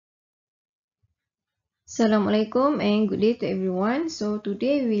Assalamualaikum and good day to everyone. So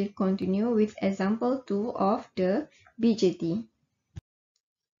today we'll continue with example 2 of the BJT.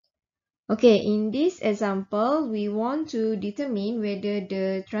 Okay, in this example, we want to determine whether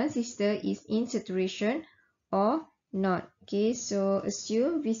the transistor is in saturation or not. Okay, so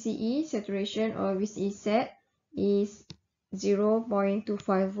assume VCE saturation or VCE set is 0.25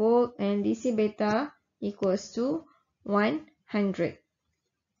 volt and DC beta equals to 100.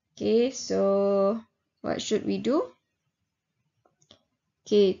 Okay, so what should we do?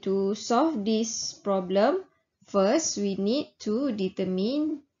 Okay, to solve this problem, first we need to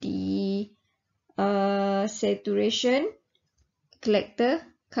determine the saturation collector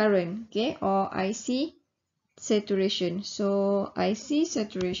current, okay, or IC saturation. So IC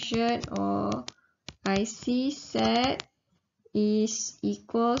saturation or IC set is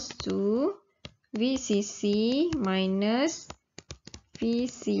equals to VCC minus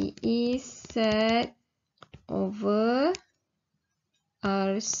VCE set over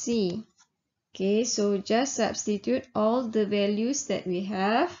RC. Okay, so just substitute all the values that we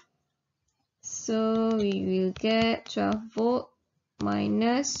have. So we will get 12 volt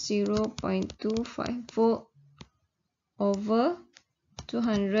minus 0.25 volt over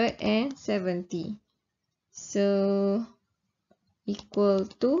 270. So equal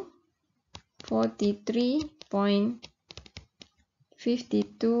to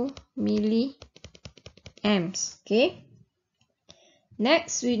 43.52 milliamps. Okay.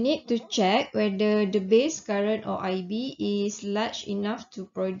 Next, we need to check whether the base current or IB is large enough to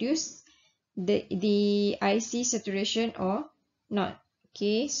produce the IC saturation or not.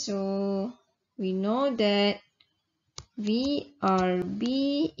 Okay, so we know that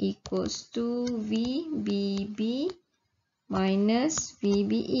VRB equals to VBB minus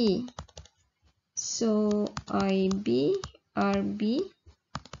VBE. So RB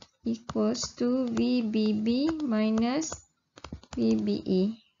equals to VBB minus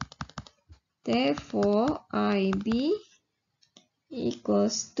VBE. Therefore, IB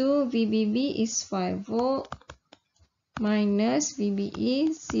equals to VBB is 5 volt minus VBE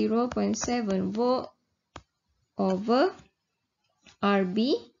 0.7 volt over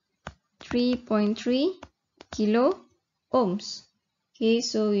RB 3.3 kilo ohms. Okay,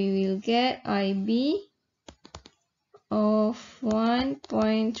 so we will get IB of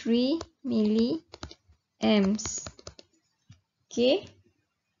 1.3 milliamps. Okay,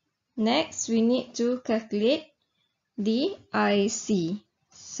 next we need to calculate the IC.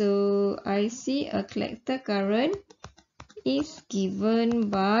 So IC, a collector current, is given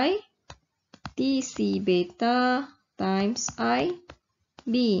by DC beta times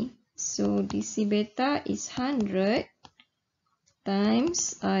IB. So DC beta is 100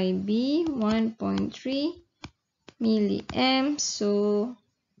 times IB 1.3 milliamps. So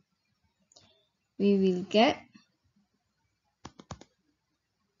we will get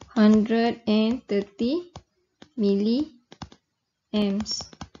 130 milliamps.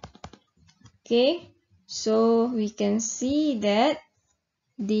 Okay, so we can see that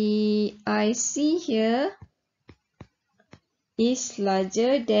the IC here is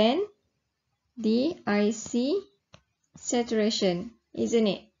larger than the IC saturation, isn't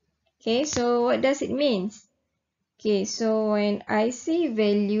it? Okay, so what does it mean? Okay, so when IC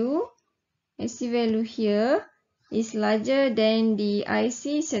value here is larger than the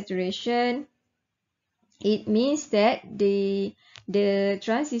IC saturation, it means that the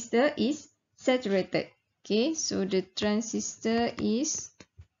transistor is saturated. Okay, so the transistor is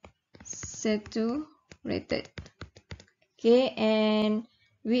saturated. Okay, and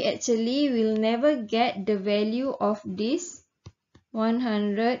we actually will never get the value of this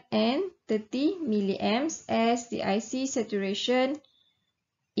 130 milliamps as the IC saturation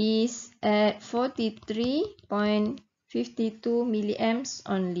is at 43.52 milliamps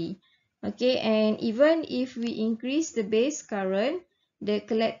only. Okay, and even if we increase the base current, the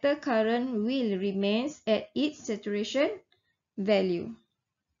collector current will remain at its saturation value.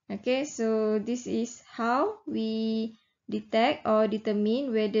 Okay, so this is how we detect or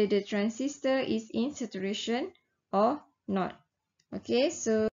determine whether the transistor is in saturation or not. Okay,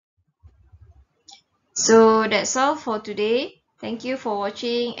 so that's all for today. Thank you for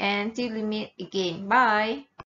watching and till we meet again. Bye.